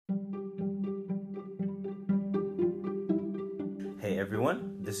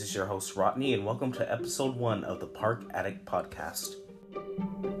everyone. This is your host, Rodney, and welcome to episode 1 of the Park Addict Podcast.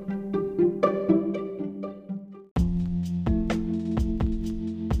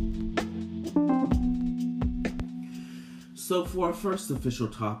 So for our first official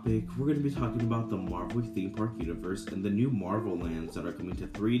topic, we're going to be talking about the Marvel theme park universe and the new Marvel lands that are coming to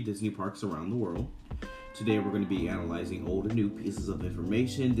 3 Disney parks around the world. Today we're going to be analyzing old and new pieces of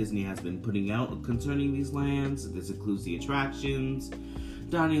information Disney has been putting out concerning these lands. This includes the attractions,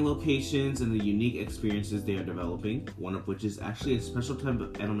 dining locations, and the unique experiences they are developing, one of which is actually a special type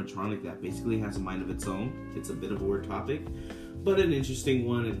of animatronic that basically has a mind of its own. It's a bit of a weird topic, but an interesting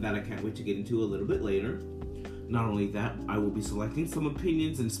one that I can't wait to get into a little bit later. Not only that, I will be selecting some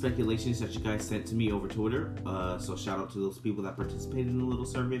opinions and speculations that you guys sent to me over Twitter, so shout out to those people that participated in the little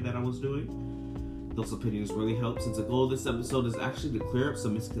survey that I was doing. Those opinions really help, since the goal of this episode is actually to clear up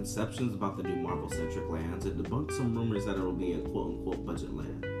some misconceptions about the new Marvel-centric lands and debunk some rumors that it will be a quote-unquote budget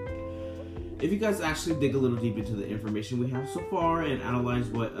land. If you guys actually dig a little deep into the information we have so far and analyze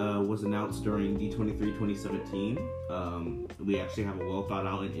what was announced during D23 2017, we actually have a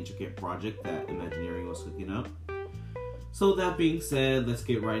well-thought-out and intricate project that Imagineering was cooking up. So that being said, let's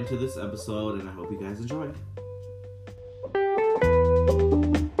get right into this episode, and I hope you guys enjoy.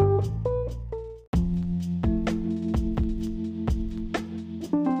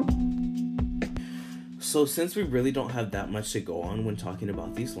 So since we really don't have that much to go on when talking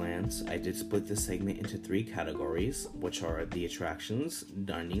about these lands, I did split this segment into 3 categories, which are the attractions,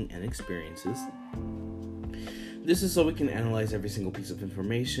 dining, and experiences. This is so we can analyze every single piece of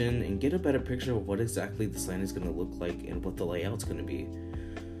information and get a better picture of what exactly this land is going to look like and what the layout's going to be.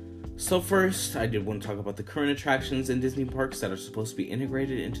 So first, I did want to talk about the current attractions in Disney parks that are supposed to be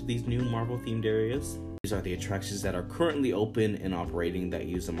integrated into these new Marvel-themed areas. These are the attractions that are currently open and operating that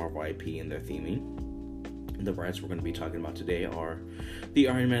use the Marvel IP in their theming. The rides we're going to be talking about today are the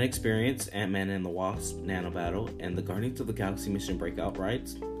Iron Man Experience, Ant-Man and the Wasp, Nano Battle, and the Guardians of the Galaxy Mission Breakout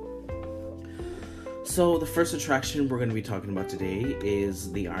rides. So the first attraction we're going to be talking about today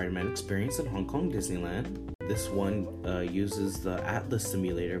is the Iron Man Experience in Hong Kong Disneyland. This one uses the Atlas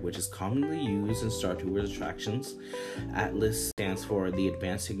simulator, which is commonly used in Star Tours attractions. Atlas stands for the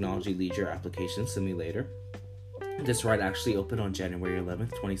Advanced Technology Leisure Application Simulator. This ride actually opened on January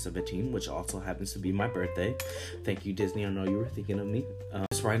 11th, 2017, which also happens to be my birthday. Thank you, Disney. I know you were thinking of me.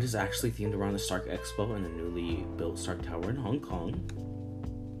 This ride is actually themed around the Stark Expo and a newly built Stark Tower in Hong Kong.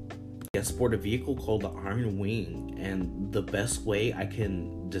 You sport a vehicle called the Iron Wing, and the best way I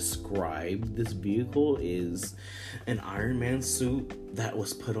can describe this vehicle is an Iron Man suit that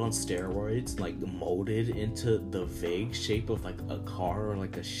was put on steroids, like molded into the vague shape of like a car or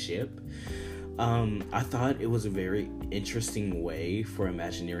like a ship. I thought it was a very interesting way for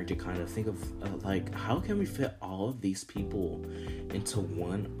Imagineering to kind of think of like, how can we fit all of these people into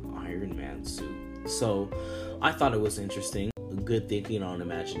one Iron Man suit? So I thought it was interesting. Good thinking on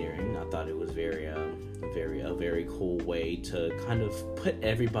Imagineering. I thought it was a very cool way to kind of put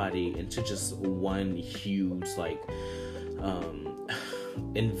everybody into just one huge like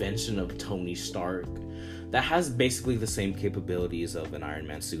invention of Tony Stark that has basically the same capabilities of an Iron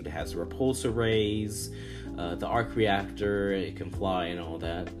Man suit. It has repulsor rays, the arc reactor, it can fly and all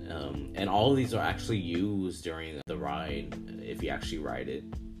that. And all of these are actually used during the ride, if you actually ride it.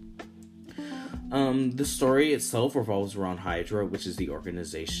 The story itself revolves around Hydra, which is the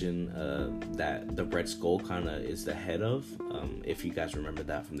organization that the Red Skull kind of is the head of, if you guys remember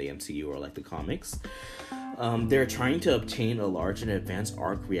that from the MCU or like the comics. They're trying to obtain a large and advanced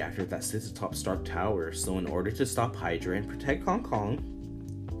arc reactor that sits atop Stark Tower. So in order to stop Hydra and protect Hong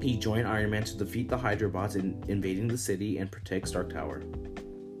Kong, he joined Iron Man to defeat the Hydra bots in invading the city and protect Stark Tower.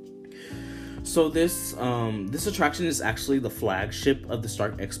 So this attraction is actually the flagship of the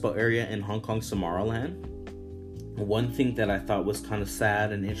Stark Expo area in Hong Kong Tomorrowland. One thing that I thought was kind of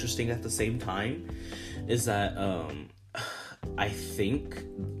sad and interesting at the same time is that I think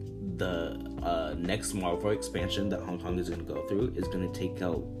the next Marvel expansion that Hong Kong is going to go through is going to take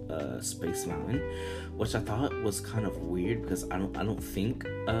out Space Mountain, which I thought was kind of weird because I don't think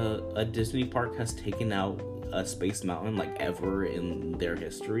a Disney park has taken out Space Mountain like ever in their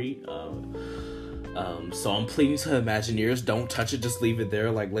history. So I'm pleading to Imagineers, don't touch it, just leave it there.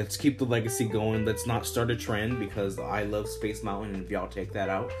 Like, let's keep the legacy going. Let's not start a trend, because I love Space Mountain, and if y'all take that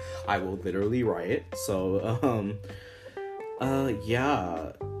out, I will literally riot. So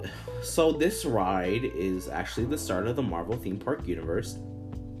yeah. So this ride is actually the start of the Marvel theme park universe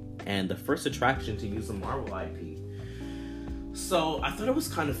and the first attraction to use the Marvel IP. So I thought it was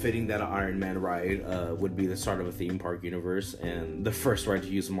kind of fitting that an Iron Man ride would be the start of a theme park universe and the first ride to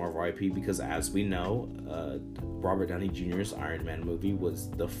use a Marvel IP, because as we know, Robert Downey Jr.'s Iron Man movie was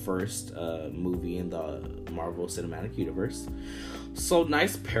the first movie in the Marvel Cinematic Universe. So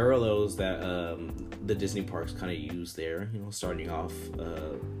nice parallels that the Disney parks kind of use there, starting off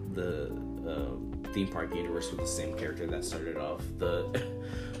the theme park universe with the same character that started off the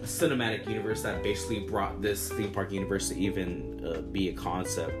cinematic universe, that basically brought this theme park universe to even be a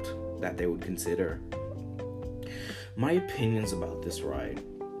concept that they would consider. My opinions about this ride,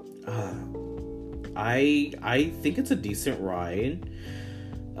 I think it's a decent ride.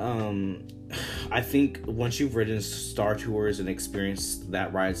 I think once you've ridden Star Tours and experienced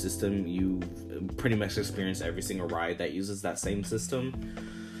that ride system, you've pretty much experienced every single ride that uses that same system.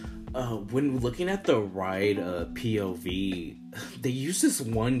 When looking at the ride POV, they used this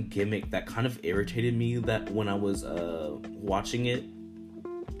one gimmick that kind of irritated me that when I was watching it.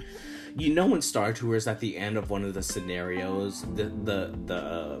 In Star Tours, at the end of one of the scenarios,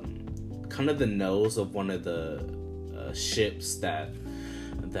 the kind of the nose of one of the ships that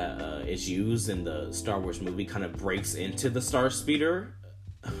is used in the Star Wars movie kind of breaks into the Star Speeder.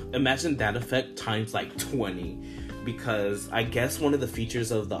 Imagine that effect times like 20. Because I guess one of the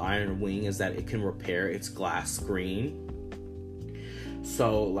features of the Iron Wing is that it can repair its glass screen.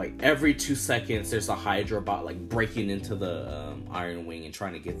 So, like, every 2 seconds, there's a Hydra bot, like, breaking into the Iron Wing and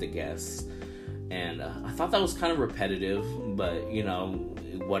trying to get the guests. And I thought that was kind of repetitive, but,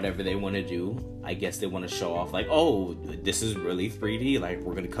 whatever they want to do. I guess they want to show off, like, oh, this is really 3D. Like,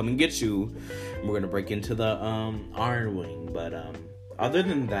 we're going to come and get you. We're going to break into the Iron Wing. But, other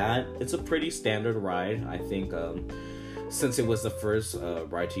than that, it's a pretty standard ride. I think since it was the first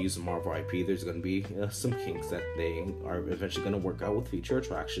ride to use a Marvel IP, there's going to be some kinks that they are eventually going to work out with future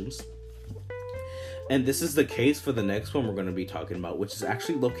attractions. And this is the case for the next one we're going to be talking about, which is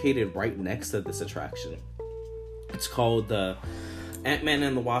actually located right next to this attraction. It's called the Ant-Man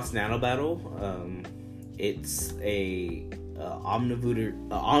and the Wasp Nano Battle. It's a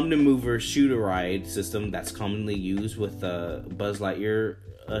Omnimover shooter ride system that's commonly used with Buzz Lightyear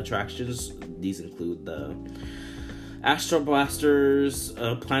attractions. These include the Astro Blasters,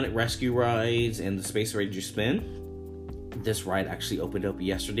 Planet Rescue rides, and the Space Ranger Spin. This ride actually opened up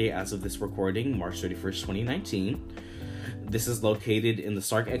yesterday as of this recording, March 31st, 2019. This is located in the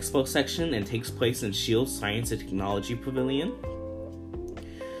Stark Expo section and takes place in S.H.I.E.L.D. Science and Technology Pavilion.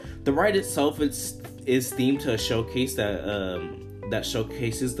 The ride itself is themed to a showcase that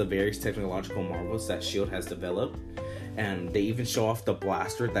showcases the various technological marvels that S.H.I.E.L.D. has developed. And they even show off the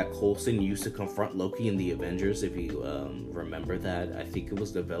blaster that Coulson used to confront Loki in the Avengers, if you remember that. I think it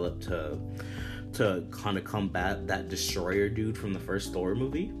was developed to kind of combat that Destroyer dude from the first Thor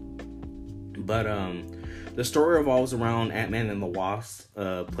movie. But the story revolves around Ant-Man and the Wasp,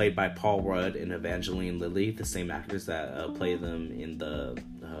 played by Paul Rudd and Evangeline Lilly, the same actors that play them in the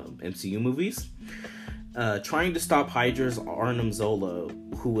MCU movies. Trying to stop Hydra's Arnim Zola,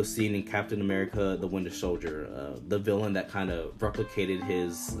 who was seen in Captain America: The Winter Soldier, the villain that kind of replicated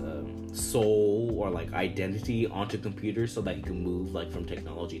his soul or like identity onto computers so that he can move like from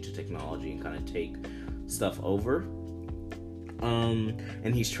technology to technology and kind of take stuff over.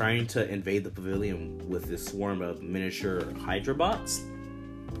 And he's trying to invade the pavilion with this swarm of miniature Hydra bots.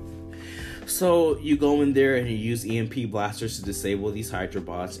 So you go in there and you use EMP blasters to disable these Hydra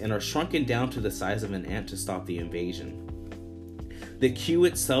bots and are shrunken down to the size of an ant to stop the invasion. The queue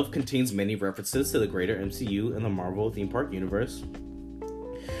itself contains many references to the greater MCU and the Marvel theme park universe,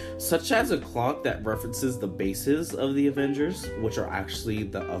 such as a clock that references the bases of the Avengers, which are actually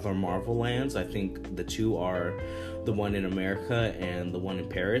the other Marvel lands. I think the two are the one in America and the one in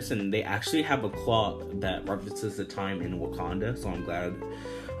Paris, and they actually have a clock that references the time in Wakanda, so I'm glad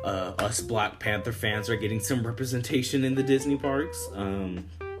us Black Panther fans are getting some representation in the Disney parks.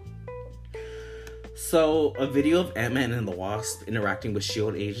 So a video of Ant-Man and the Wasp interacting with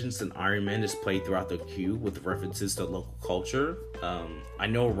S.H.I.E.L.D. agents and Iron Man is played throughout the queue with references to local culture. I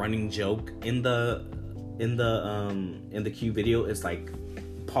know a running joke in the queue video is like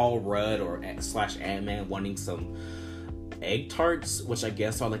Paul Rudd or / Ant-Man wanting some egg tarts, which I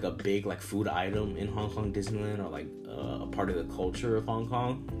guess are like a big like food item in Hong Kong Disneyland, or like a part of the culture of Hong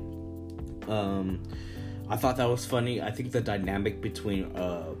Kong. I thought that was funny. I think the dynamic between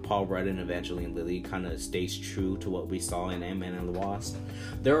Paul Rudd and Evangeline Lilly kind of stays true to what we saw in Ant-Man and the Wasp.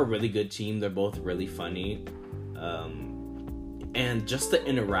 They're a really good team. They're both really funny. And just the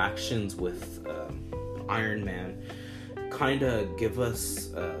interactions with Iron Man kind of give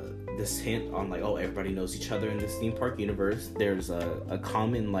us this hint on like, oh, everybody knows each other in this theme park universe. There's a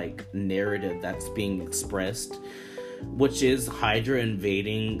common like narrative that's being expressed which is Hydra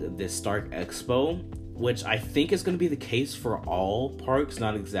invading the Stark Expo, which I think is going to be the case for all parks,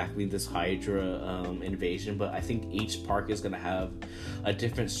 not exactly this Hydra invasion, but I think each park is going to have a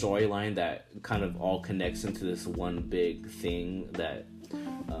different storyline that kind of all connects into this one big thing that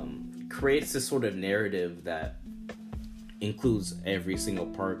creates this sort of narrative that includes every single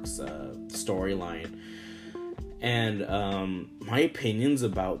park's storyline. And my opinions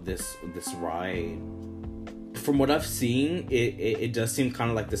about this ride, from what I've seen, it does seem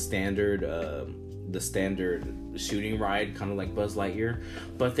kind of like the standard shooting ride, kind of like Buzz Lightyear,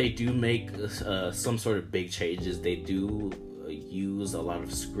 but they do make some sort of big changes. They do use a lot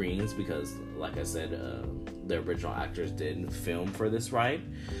of screens because, like I said, the original actors did film for this ride.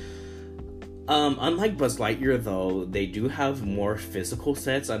 Unlike Buzz Lightyear, though, they do have more physical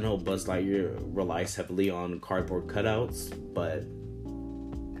sets. I know Buzz Lightyear relies heavily on cardboard cutouts, but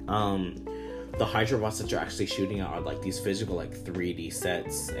the Hydra bots that you're actually shooting at are like these physical, like 3D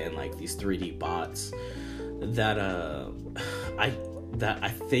sets and like these 3D bots that I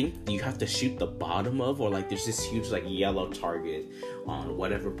think you have to shoot the bottom of, or like there's this huge like yellow target on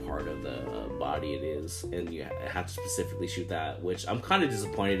whatever part of the body it is, and you have to specifically shoot that, which I'm kind of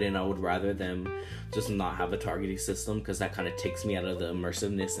disappointed in. I would rather them just not have a targeting system, because that kind of takes me out of the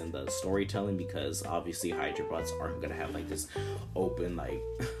immersiveness and the storytelling, because obviously Hydra bots aren't going to have like this open like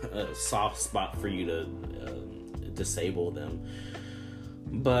soft spot for you to disable them.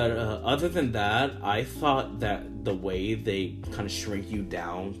 But other than that, I thought that the way they kind of shrink you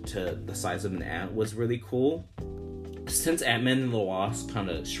down to the size of an ant was really cool. Since Ant-Man and the Wasp kind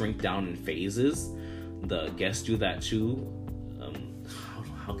of shrink down in phases, the guests do that too.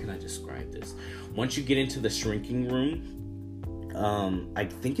 How can I describe this? Once you get into the shrinking room, I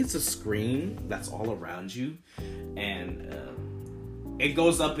think it's a screen that's all around you, and it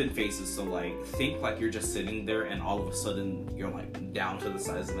goes up in phases. So like, think like you're just sitting there and all of a sudden you're like down to the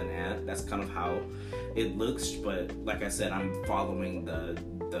size of an ant. That's kind of how it looks. But like I said, I'm following the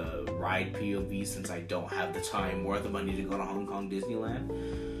ride POV since I don't have the time or the money to go to Hong Kong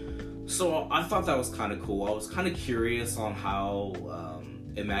Disneyland. So I thought that was kind of cool. I was kind of curious on how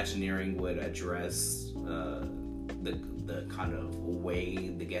Imagineering would address the kind of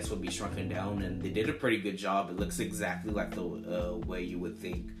way the guests would be shrunken down, and they did a pretty good job. It looks exactly like the way you would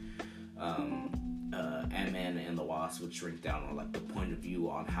think Ant-Man and the Wasp would shrink down, or like the point of view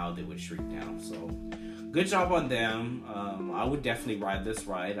on how they would shrink down. So good job on them. I would definitely ride this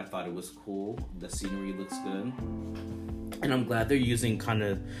ride. I thought it was cool. The scenery looks good, and I'm glad they're using kind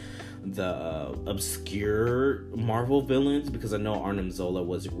of the obscure Marvel villains, because I know Arnim Zola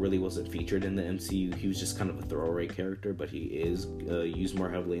wasn't featured in the MCU. He was just kind of a throwaway character, but he is used more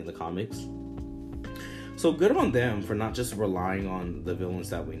heavily in the comics. So good on them for not just relying on the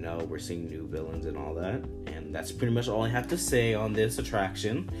villains that we know. We're seeing new villains and all that. And that's pretty much all I have to say on this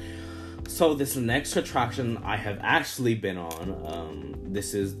attraction. So this next attraction I have actually been on.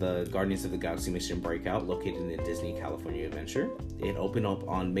 This is the Guardians of the Galaxy Mission Breakout, located in Disney California Adventure. It opened up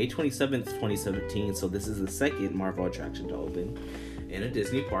on May 27th, 2017. So this is the second Marvel attraction to open in a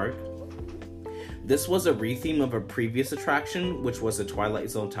Disney park. This was a retheme of a previous attraction, which was the Twilight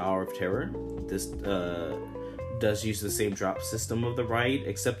Zone Tower of Terror. This does use the same drop system of the ride,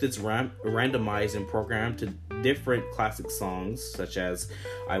 except it's randomized and programmed to different classic songs, such as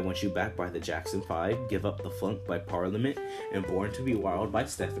I Want You Back by the Jackson 5, Give Up the Funk by Parliament, and Born to Be Wild by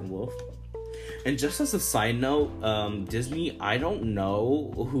Steppenwolf. And just as a side note, Disney, I don't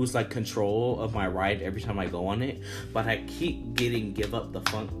know who's like control of my ride every time I go on it, but I keep getting Give Up the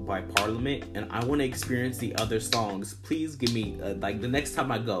Funk by Parliament, and I want to experience the other songs. Please give me, like the next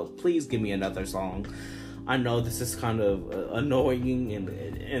time I go, please give me another song. I know this is kind of annoying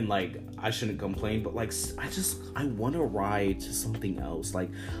and like I shouldn't complain, but like I want to ride to something else. Like,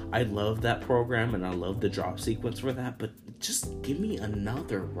 I love that program and I love the drop sequence for that, but just give me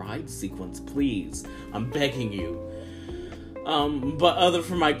another ride sequence, please. I'm begging you. But other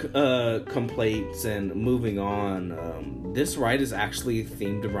from my complaints and moving on, this ride is actually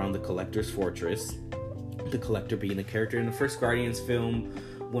themed around the Collector's Fortress. The Collector being a character in the first Guardians film,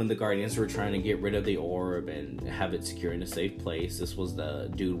 when the Guardians were trying to get rid of the orb and have it secure in a safe place. This was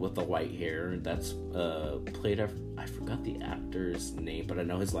the dude with the white hair that's played, I forgot the actor's name, but I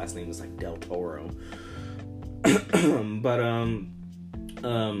know his last name is like Del Toro. But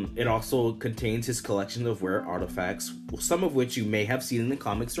it also contains his collection of rare artifacts, some of which you may have seen in the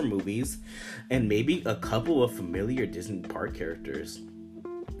comics or movies, and maybe a couple of familiar Disney park characters.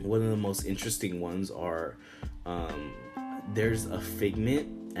 One of the most interesting ones are there's a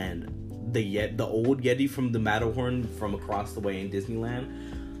Figment and the old Yeti from the Matterhorn from across the way in Disneyland.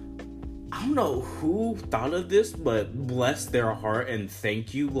 I don't know who thought of this, but bless their heart and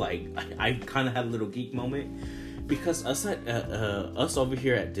thank you. Like, I kind of had a little geek moment, because us over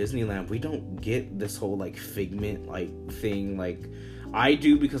here at Disneyland, we don't get this whole like Figment like thing. Like, I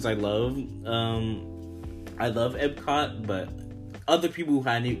do, because I love Epcot, but other people who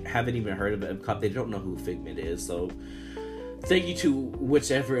haven't even heard of Epcot, they don't know who Figment is. So thank you to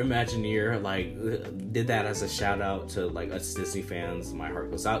whichever Imagineer like did that as a shout out to like us Disney fans. My heart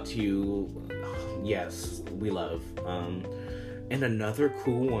goes out to you. Yes, we love. And another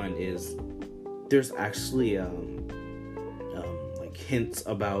cool one is there's actually like hints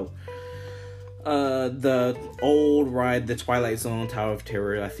about the old ride, the Twilight Zone Tower of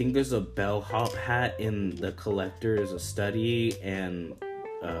Terror. I think there's a bellhop hat in the Collector's Study, and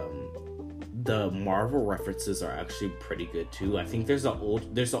the Marvel references are actually pretty good too. I think there's an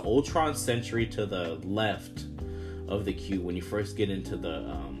Ultron Sentry to the left of the queue when you first get into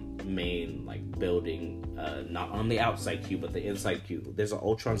the main like building, not on the outside queue but the inside queue. There's an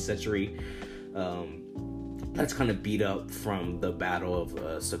Ultron Sentry that's kind of beat up from the Battle of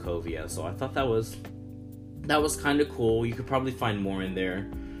Sokovia. So I thought that was kind of cool. You could probably find more in there.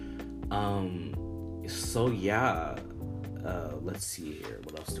 So yeah. Let's see here.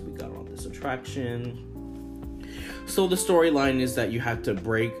 What else do we got on this attraction? So the storyline is that you have to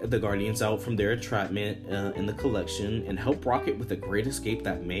break the Guardians out from their entrapment in the collection and help Rocket with a great escape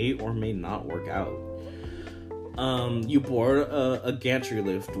that may or may not work out. You board a gantry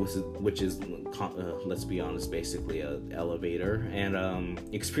lift, which is let's be honest, basically an elevator, and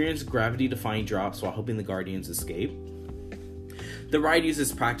experience gravity-defying drops while helping the Guardians escape. The ride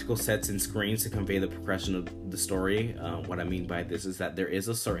uses practical sets and screens to convey the progression of the story. What I mean by this is that there is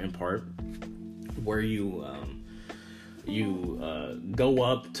a certain part where you go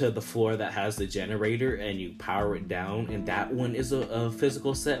up to the floor that has the generator and you power it down, and that one is a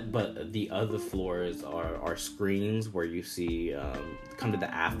physical set, but the other floors are screens where you see kind of the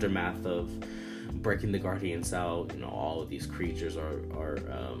aftermath of breaking the Guardians out. You know, all of these creatures are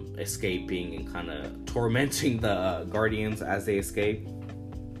escaping and kind of tormenting the Guardians as they escape.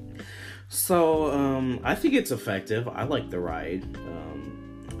 So I think it's effective. I like the ride.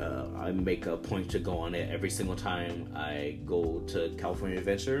 I make a point to go on it every single time I go to California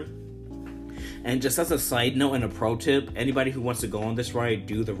Adventure. And just as a side note and a pro tip, anybody who wants to go on this ride,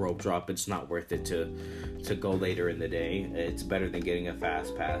 do the rope drop. It's not worth it to go later in the day. It's better than getting a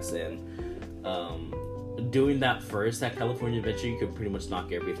fast pass. And doing that first at California Adventure, you can pretty much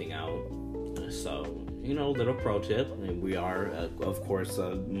knock everything out. So, you know, little pro tip. I mean, we are, of course,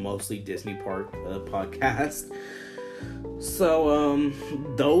 a mostly Disney park podcast. So,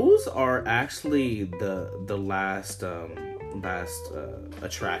 those are actually the last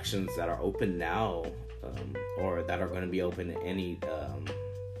attractions that are open now, or that are going to be open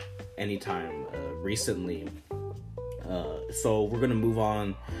anytime recently. So we're going to move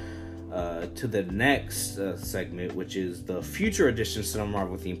on to the next segment, which is the future additions to the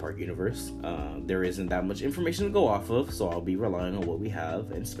Marvel theme park universe. There isn't that much information to go off of, so I'll be relying on what we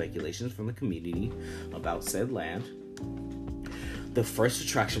have and speculations from the community about said land. The first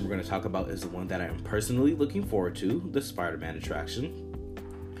attraction we're going to talk about is the one that I am personally looking forward to, the Spider-Man attraction.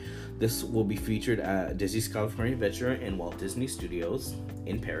 This will be featured at Disney's California Adventure in Walt Disney Studios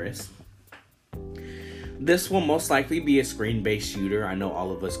in Paris. This will most likely be a screen-based shooter. I know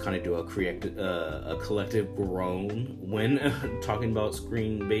all of us kind of do a collective groan when talking about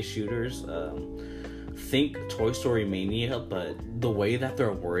screen-based shooters. Think Toy Story Mania, but the way that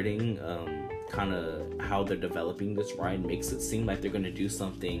they're wording kind of how they're developing this ride makes it seem like they're going to do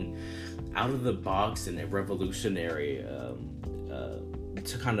something out of the box and revolutionary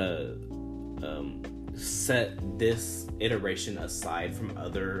to kind of set this iteration aside from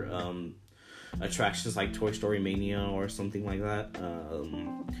other attractions like Toy Story Mania or something like that.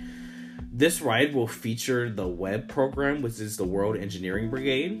 This ride will feature the Web program, which is the World Engineering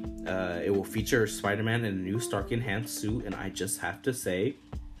Brigade. It will feature Spider-Man in a new Stark enhanced suit, and I just have to say,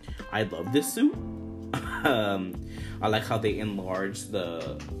 I love this suit. I like how they enlarged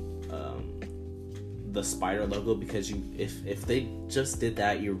the spider logo, because if they just did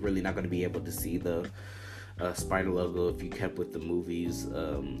that, you're really not going to be able to see the spider logo if you kept with the movie's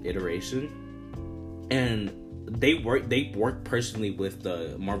iteration. And they work personally with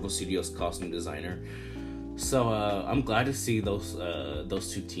the Marvel Studios costume designer. So I'm glad to see those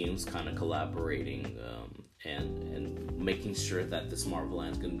two teams kind of collaborating and making sure that this Marvel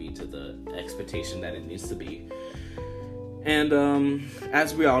land is going to be to the expectation that it needs to be. And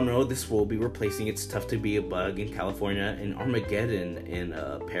as we all know, this will be replacing It's Tough to Be a Bug in California and Armageddon in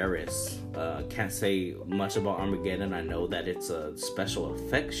Paris. Can't say much about Armageddon. I know that it's a special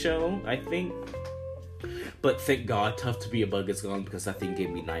effects show, I think. But thank God Tough to Be a Bug is gone, because that thing gave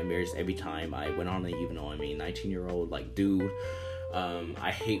me nightmares every time I went on it, even though I'm a 19-year-old, like, dude.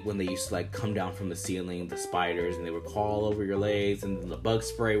 I hate when they used to, like, come down from the ceiling, the spiders, and they would crawl over your legs, and then the bug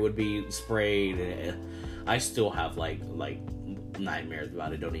spray would be sprayed, and I still have, like nightmares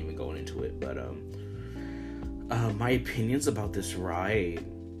about it. Don't even go into it. But, my opinions about this ride,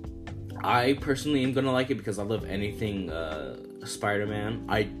 I personally am gonna like it because I love anything, Spider-Man.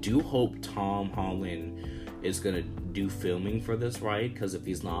 I do hope Tom Holland is gonna do filming for this ride, because if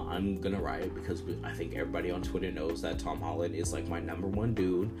he's not, I'm gonna ride it, because I think everybody on Twitter knows that Tom Holland is like my number one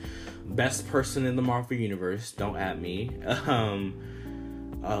dude, best person in the Marvel universe. Don't at me.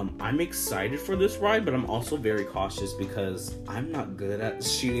 I'm excited for this ride, but I'm also very cautious because I'm not good at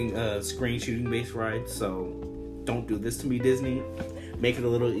shooting screen shooting based rides. So don't do this to me, Disney. Make it a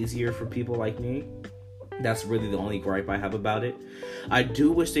little easier for people like me. That's really the only gripe I have about it. I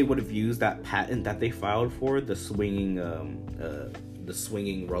do wish they would have used that patent that they filed for the swinging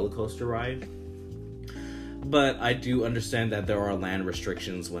roller coaster ride. But I do understand that there are land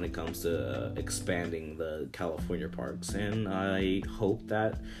restrictions when it comes to expanding the California parks, and I hope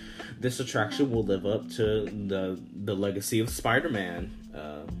that this attraction will live up to the legacy of Spider-Man.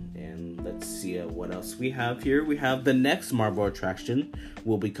 And let's see what else we have here. We have the next Marvel attraction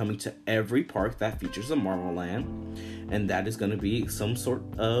will be coming to every park that features a Marvel Land, and that is going to be some sort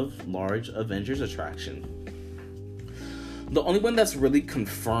of large Avengers attraction. The only one that's really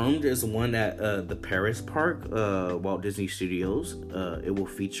confirmed is one at the Paris park, Walt Disney Studios. It will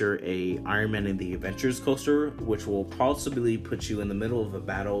feature a Iron Man and the Avengers coaster, which will possibly put you in the middle of a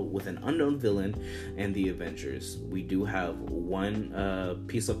battle with an unknown villain and the Avengers. We do have one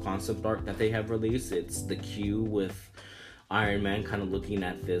piece of concept art that they have released. It's the queue with Iron Man kind of looking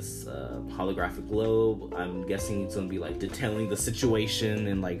at this holographic globe. I'm guessing it's going to be like detailing the situation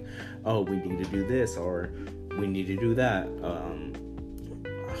and like, oh, we need to do this, or we need to do that.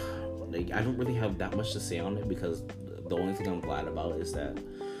 I don't really have that much to say on it, because the only thing I'm glad about is that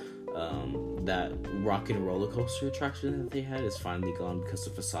that rock and roller coaster attraction that they had is finally gone, because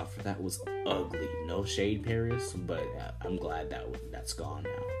the facade for that was ugly. No shade, Paris, but I'm glad that's gone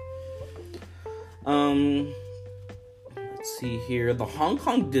now. Let's see here. The Hong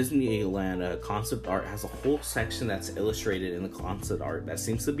Kong Disneyland concept art has a whole section that's illustrated in the concept art that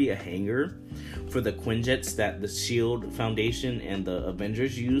seems to be a hangar for the Quinjets that the SHIELD Foundation and the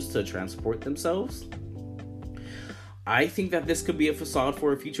Avengers use to transport themselves. I think that this could be a facade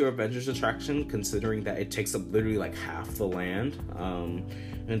for a future Avengers attraction, considering that it takes up literally like half the land.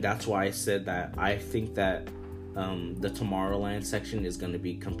 And that's why I said that I think that the Tomorrowland section is going to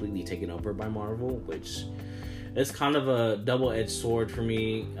be completely taken over by Marvel, which it's kind of a double-edged sword for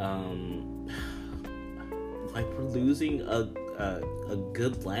me. Like, we're losing a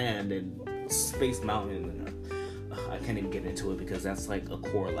good land and Space Mountain. I can't even get into it because that's like a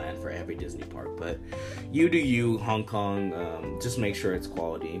core land for every Disney park. But you do you, Hong Kong. Just make sure it's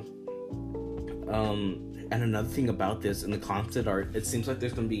quality. And another thing about this, in the concept art, it seems like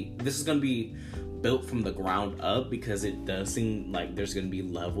this is gonna be built from the ground up, because it does seem like there's gonna be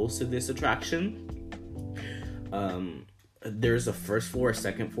levels to this attraction. There's a first floor, a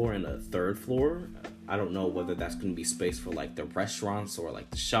second floor, and a third floor. I don't know whether that's going to be space for like the restaurants or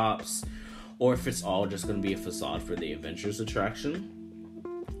like the shops, or if it's all just going to be a facade for the Avengers attraction.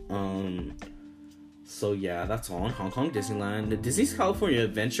 So yeah, that's all on Hong Kong Disneyland. The Disney's California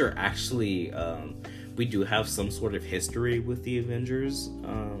Adventure, actually, we do have some sort of history with the Avengers,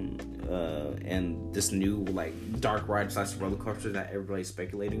 and this new like dark ride / roller coaster that everybody's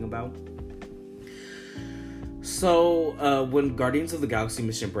speculating about. So, when Guardians of the Galaxy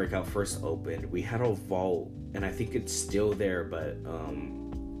Mission Breakout first opened, we had a vault, and I think it's still there, but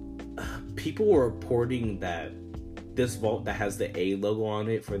people were reporting that this vault that has the A logo on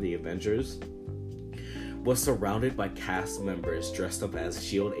it for the Avengers was surrounded by cast members dressed up as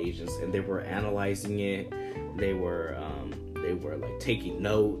SHIELD agents, and they were analyzing it. They were like taking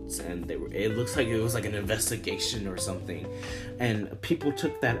notes, and it looks like it was like an investigation or something, and people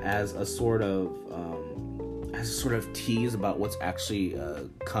took that as a sort of tease about what's actually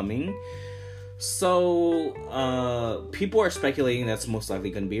coming. So people are speculating that's most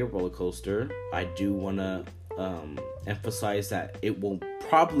likely going to be a roller coaster. I do want to emphasize that it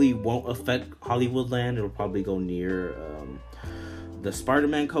probably won't affect Hollywoodland. It'll probably go near the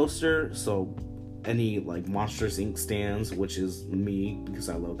Spider-Man coaster. So any like Monsters Inc. stands, which is me because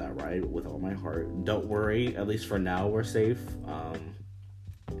I love that ride with all my heart, don't worry. At least for now, we're safe.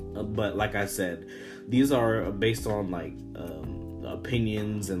 But like I said, these are based on like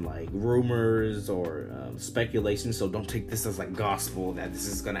opinions and like rumors or speculation. So don't take this as like gospel that this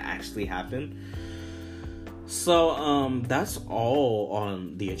is gonna actually happen. So that's all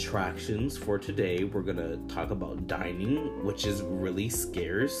on the attractions for today. We're gonna talk about dining, which is really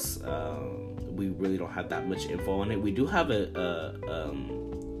scarce. We really don't have that much info on it. We do have a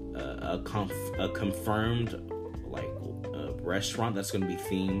confirmed like restaurant that's going to be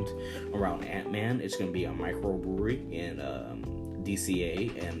themed around Ant-Man. It's going to be a microbrewery in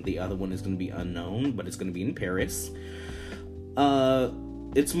DCA, and the other one is going to be unknown, but it's going to be in Paris.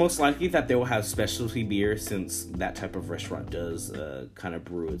 It's most likely that they will have specialty beer, since that type of restaurant does kind of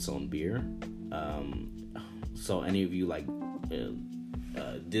brew its own beer. So any of you like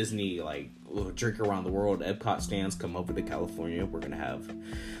Disney like drink around the world Epcot stands, come over to California. We're gonna have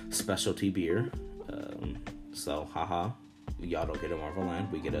specialty beer. So haha, y'all don't get a Marvel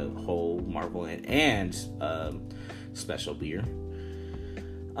Land, we get a whole Marvel Land and special beer.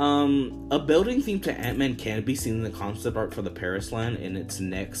 A building themed to Ant-Man can be seen in the concept art for the Paris Land, and it's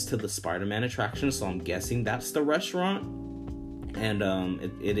next to the Spider-Man attraction, so I'm guessing that's the restaurant. And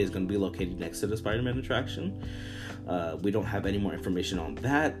it is going to be located next to the Spider-Man attraction. We don't have any more information on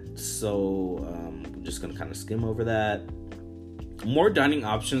that, so I'm just going to kind of skim over that. More dining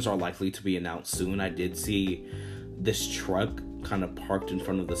options are likely to be announced soon. I did see this truck kind of parked in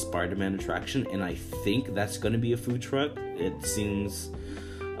front of the Spider-Man attraction, and I think that's going to be a food truck. It seems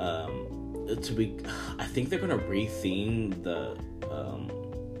to be, I think they're going to retheme the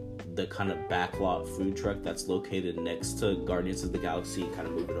kind of backlot food truck that's located next to Guardians of the Galaxy, kind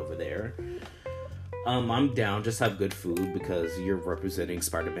of move it over there. I'm down, just have good food, because you're representing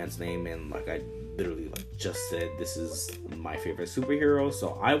Spider-Man's name, and like I literally like just said, this is my favorite superhero,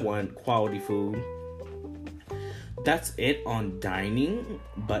 so I want quality food. That's it on dining,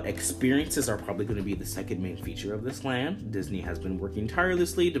 but experiences are probably going to be the second main feature of this land. Disney has been working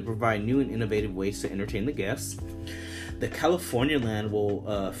tirelessly to provide new and innovative ways to entertain the guests. The California Land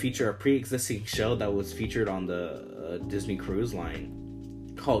will feature a pre-existing show that was featured on the Disney Cruise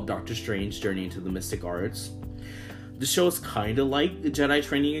Line called Doctor Strange Journey into the Mystic Arts. The show is kind of like the Jedi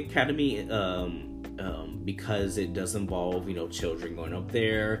Training Academy, because it does involve, children going up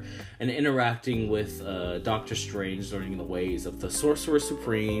there and interacting with Doctor Strange, learning the ways of the Sorcerer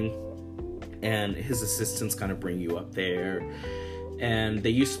Supreme, and his assistants kind of bring you up there. And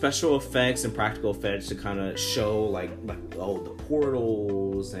they use special effects and practical effects to kind of show like the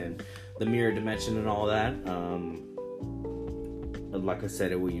portals and the mirror dimension and all that. Like I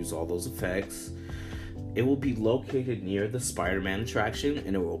said, it will use all those effects. It will be located near the Spider-Man attraction,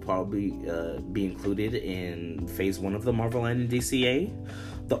 and it will probably be included in Phase 1 of the Marvel Land in DCA.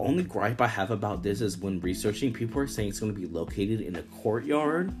 The only gripe I have about this is when researching, people are saying it's going to be located in a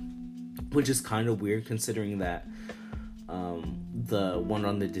courtyard, which is kind of weird considering that the one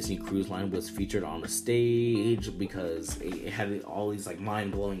on the Disney Cruise Line was featured on a stage, because it had all these like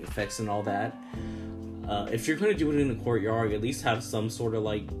mind-blowing effects and all that. If you're going to do it in a courtyard, at least have some sort of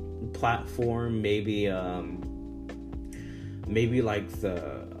like platform, maybe like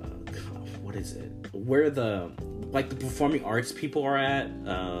the what is it, where the performing arts people are at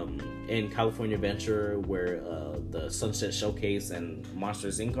in California Adventure, where the Sunset Showcase and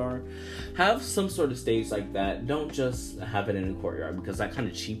Monsters Inc. are. Have some sort of stage like that. Don't just have it in a courtyard, because that kind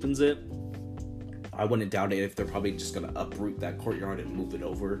of cheapens it. I wouldn't doubt it if they're probably just gonna uproot that courtyard and move it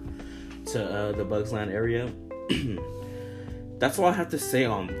over to the Bugs Land area. That's all I have to say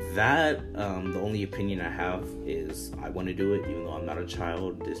on that. The only opinion I have is I want to do it, even though I'm not a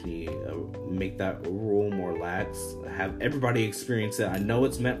child. Disney, make that rule more lax. Have everybody experience it. I know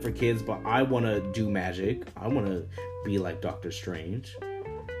it's meant for kids, but I want to do magic. I want to be like Doctor Strange.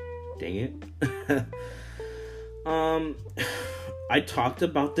 Dang it. I talked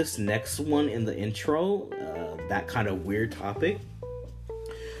about this next one in the intro. That kind of weird topic.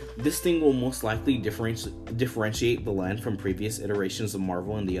 This thing will most likely differentiate the land from previous iterations of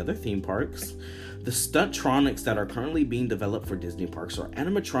Marvel and the other theme parks. The Stunttronics that are currently being developed for Disney parks are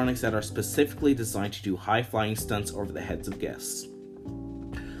animatronics that are specifically designed to do high-flying stunts over the heads of guests.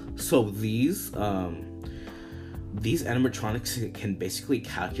 So these animatronics can basically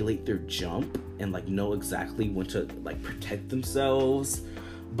calculate their jump and like know exactly when to like protect themselves.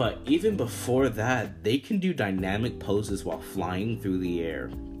 But even before that, they can do dynamic poses while flying through the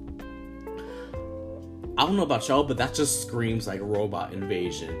air. I don't know about y'all, but that just screams like robot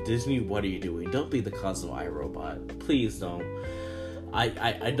invasion. Disney, what are you doing? Don't be the cause of iRobot. Please don't.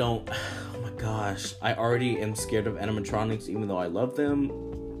 I don't. my gosh, I already am scared of animatronics, even though I love them.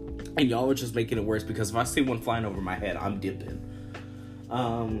 And y'all are just making it worse, because if I see one flying over my head, I'm dipping.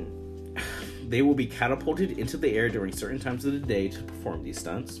 They will be catapulted into the air during certain times of the day to perform these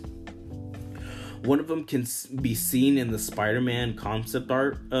stunts. One of them can be seen in the Spider-Man concept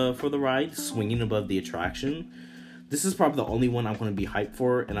art for the ride, swinging above the attraction. This is probably the only one I'm going to be hyped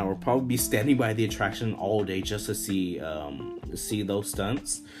for, and I will probably be standing by the attraction all day just to see those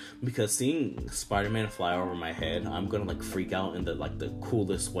stunts. Because seeing Spider-Man fly over my head, I'm going to freak out in the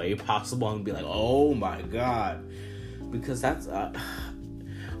coolest way possible. I'm going to be like, oh my god. Because that's...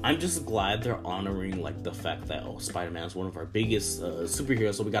 I'm just glad they're honoring the fact that Spider-Man is one of our biggest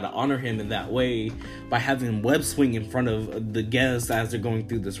superheroes, so we gotta honor him in that way by having him web swing in front of the guests as they're going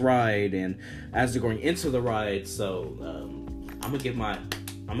through this ride and as they're going into the ride. So I'm gonna give my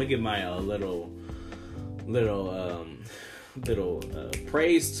little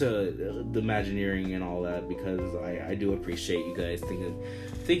praise to the Imagineering and all that, because I do appreciate you guys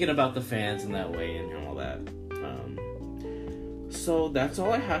thinking about the fans in that way and all that. So that's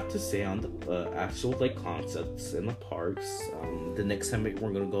all I have to say on the actual concepts in the parks. The next time we're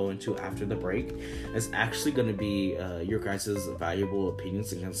going to go into after the break is actually going to be your guys' valuable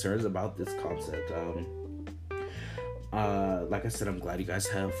opinions and concerns about this concept. Like I said, I'm glad you guys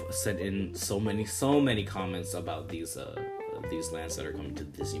have sent in so many comments about these lands that are coming to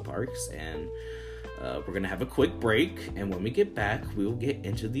the Disney parks, and we're going to have a quick break, and when we get back, we will get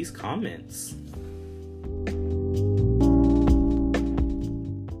into these comments.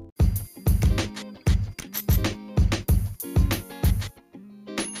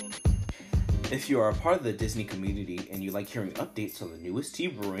 If you are a part of the Disney community and you like hearing updates on the newest tea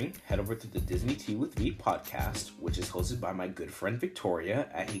brewing, head over to the Disney Tea with Me podcast, which is hosted by my good friend Victoria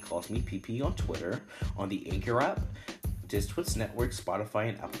at He Calls Me PP on Twitter, on the Anchor app, Disney Network, Spotify,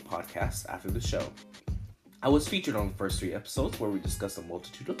 and Apple Podcasts after the show. I was featured on the first 3 episodes where we discussed a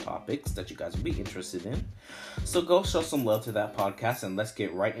multitude of topics that you guys would be interested in. So go show some love to that podcast, and let's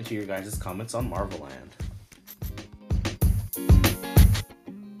get right into your guys' comments on Marvel Land.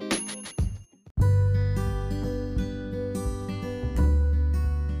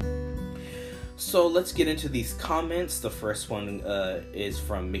 So let's get into these comments. The first one is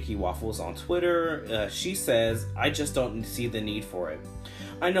from Mickey Waffles on Twitter. She says, I just don't see the need for it.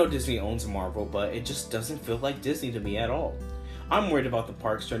 I know Disney owns Marvel, but it just doesn't feel like Disney to me at all. I'm worried about the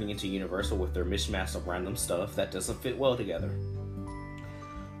parks turning into Universal with their mishmash of random stuff that doesn't fit well together.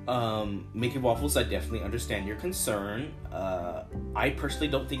 Mickey Waffles, I definitely understand your concern. I personally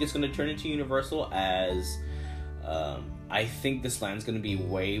don't think it's going to turn into Universal, as I think this land's going to be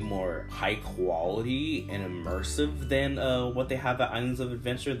way more high quality and immersive than what they have at Islands of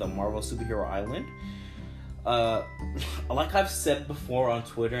Adventure, the Marvel Superhero Island. Like I've said before on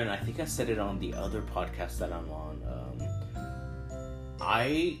Twitter, and I think I said it on the other podcast that I'm on,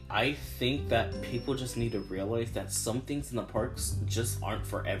 I think that people just need to realize that some things in the parks just aren't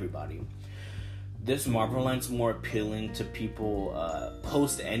for everybody. This Marvel Land's more appealing to people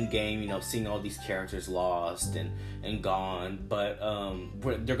post Endgame, seeing all these characters lost and gone, but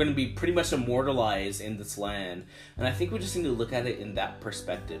they're going to be pretty much immortalized in this land, and I think we just need to look at it in that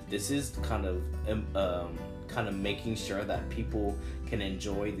perspective. This is kind of making sure that people can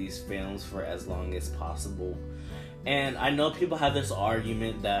enjoy these films for as long as possible. And I know people have this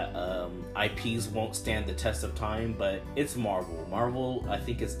argument that IPs won't stand the test of time, but it's Marvel. Marvel, I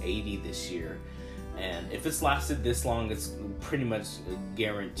think, is 80 this year. And if it's lasted this long, it's pretty much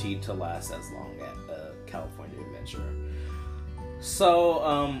guaranteed to last as long at California Adventure. So,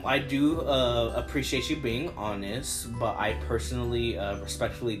 I do appreciate you being honest, but I personally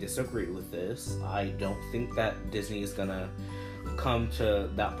respectfully disagree with this. I don't think that Disney is gonna come to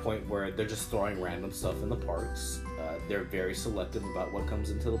that point where they're just throwing random stuff in the parks. They're very selective about what comes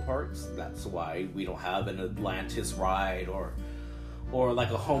into the parks. That's why we don't have an Atlantis ride or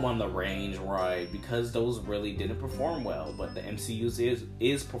like a Home on the Range ride, because those really didn't perform well. But the MCU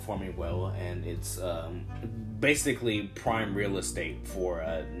is performing well, and it's basically prime real estate for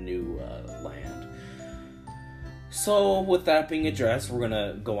a new land. So with that being addressed, we're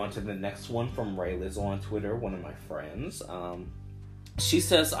gonna go on to the next one from Ray Lizzo on Twitter, one of my friends. She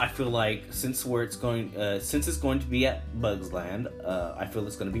says, I feel like since it's going to be at Bugs Land, I feel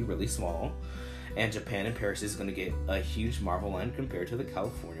it's going to be really small. And Japan and Paris is going to get a huge Marvel Land compared to the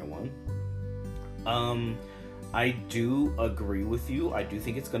California one. I do agree with you. I do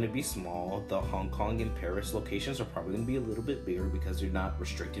think it's going to be small. The Hong Kong and Paris locations are probably going to be a little bit bigger because they're not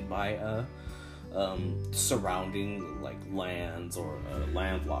restricted by surrounding lands or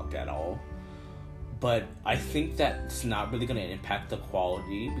landlocked at all. But I think that's not really going to impact the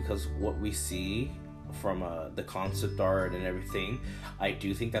quality, because what we see from the concept art and everything, I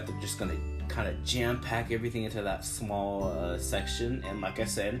do think that they're just going to kind of jam pack everything into that small section. And like I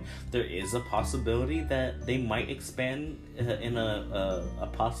said, there is a possibility that they might expand in a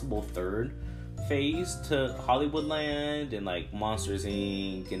possible third phase to Hollywoodland and like Monsters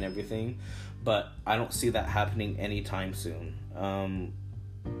Inc. and everything, but I don't see that happening anytime soon.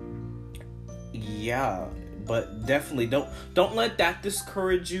 Yeah, but definitely don't let that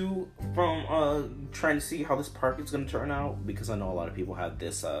discourage you from trying to see how this park is going to turn out, because I know a lot of people have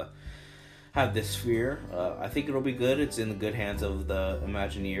this fear. I think it'll be good. It's in the good hands of the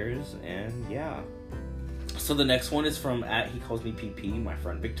Imagineers, and yeah. So the next one is from he calls me PP, my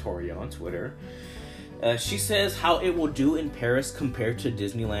friend Victoria on Twitter. She says how it will do in Paris compared to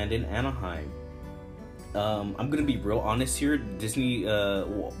Disneyland in Anaheim. I'm gonna be real honest here.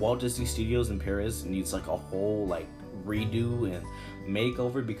 Walt Disney Studios in Paris needs like a whole like redo and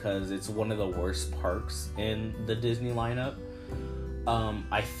makeover, because it's one of the worst parks in the Disney lineup.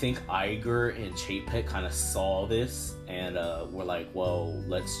 I think Iger and Chapek kind of saw this and were like, well,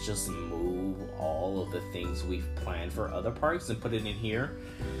 let's just move all of the things we've planned for other parks and put it in here.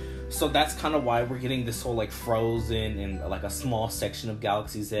 So that's kind of why we're getting this whole like Frozen and like a small section of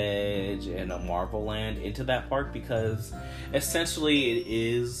Galaxy's Edge and a Marvel Land into that park, because essentially it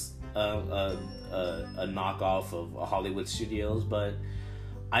is a knockoff of Hollywood Studios. But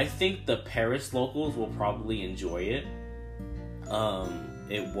I think the Paris locals will probably enjoy it.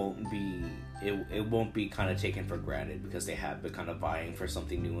 It won't be kind of taken for granted, because they have been kind of vying for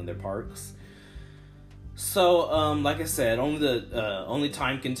something new in their parks. So, like I said, only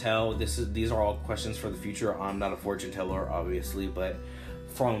time can tell. These are all questions for the future. I'm not a fortune teller, obviously, but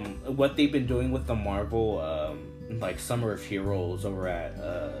from what they've been doing with the Marvel, like Summer of Heroes over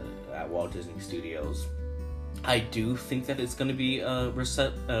at Walt Disney Studios, I do think that it's going to be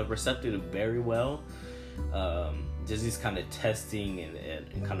receptive very well. Disney's kind of testing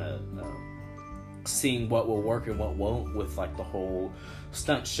and kind of seeing what will work and what won't with like the whole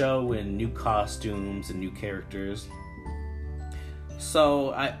stunt show and new costumes and new characters.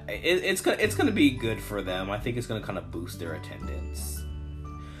 So it's gonna be good for them. I think it's gonna kind of boost their attendance.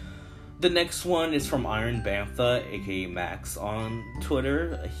 The next one is from Iron Bantha, aka Max, on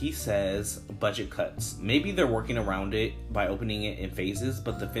Twitter. He says, budget cuts. Maybe they're working around it by opening it in phases,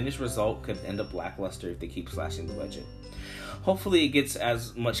 but the finished result could end up lackluster if they keep slashing the budget. Hopefully it gets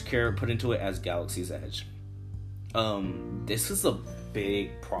as much care put into it as Galaxy's Edge. This is a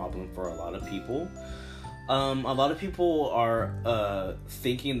big problem for a lot of people. A lot of people are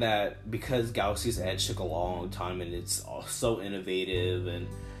thinking that because Galaxy's Edge took a long time and it's so innovative and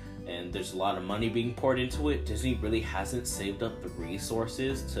there's a lot of money being poured into it, Disney really hasn't saved up the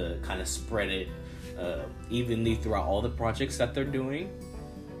resources to kind of spread it evenly throughout all the projects that they're doing.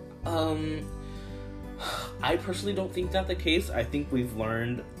 I personally don't think that's the case. I think we've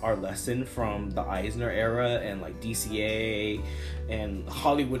learned our lesson from the Eisner era and like DCA and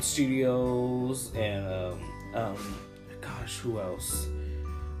Hollywood Studios and gosh, who else?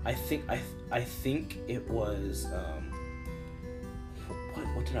 I think it was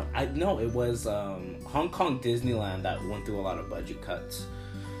what did I no, it was Hong Kong Disneyland that went through a lot of budget cuts.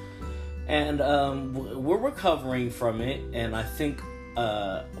 And we're recovering from it, and I think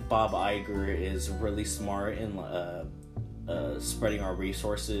Bob Iger is really smart in spreading our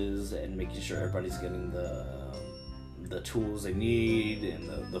resources and making sure everybody's getting the tools they need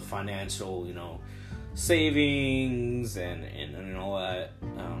and the financial, savings and all that.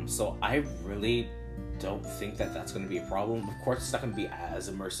 So I really don't think that that's going to be a problem. Of course, it's not going to be as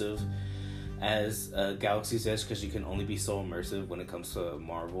immersive as Galaxy's Edge, because you can only be so immersive when it comes to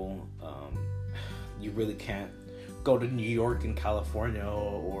Marvel. You really can't go to New York and California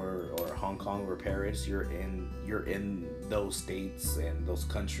or Hong Kong or Paris. You're in those states and those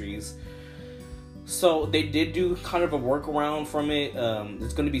countries. So they did do kind of a workaround from it.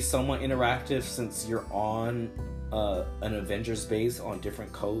 It's going to be somewhat interactive since you're on an Avengers base on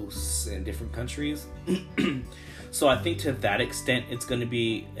different coasts and different countries. So I think to that extent it's going to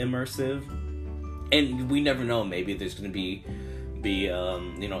be immersive, and we never know, maybe there's going to be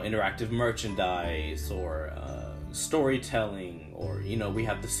interactive merchandise or storytelling, or we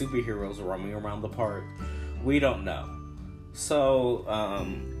have the superheroes roaming around the park. We don't know. So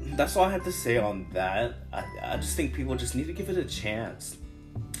that's all I have to say on that. I just think people just need to give it a chance.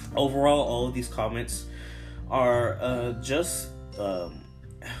 Overall, all of these comments are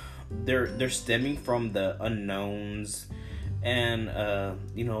they're stemming from the unknowns and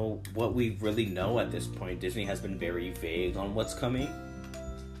what we really know at this point. Disney has been very vague on what's coming,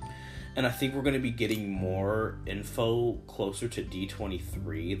 And I think we're going to be getting more info closer to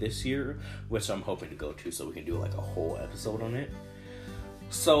D23 this year, which I'm hoping to go to so we can do like a whole episode on it.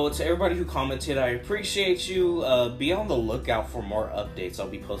 So to everybody who commented, I appreciate you. Be on the lookout for more updates. I'll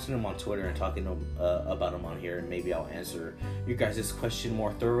be posting them on Twitter and talking about them on here, and maybe I'll answer your guys' question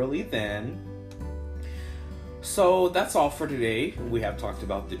more thoroughly then. So that's all for today. We have talked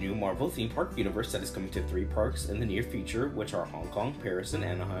about the new Marvel theme park universe that is coming to 3 parks in the near future, which are Hong Kong, Paris, and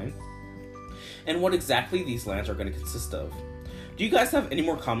Anaheim, and what exactly these lands are going to consist of. Do you guys have any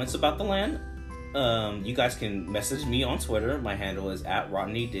more comments about the land? You guys can message me on Twitter. My handle is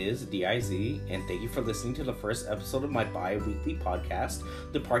 @RodneyDiz, D-I-Z, and thank you for listening to the first episode of my bi-weekly podcast,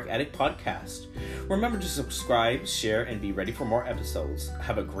 the Park Addict Podcast. Remember to subscribe, share, and be ready for more episodes.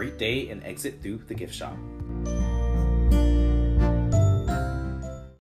 Have a great day and exit through the gift shop.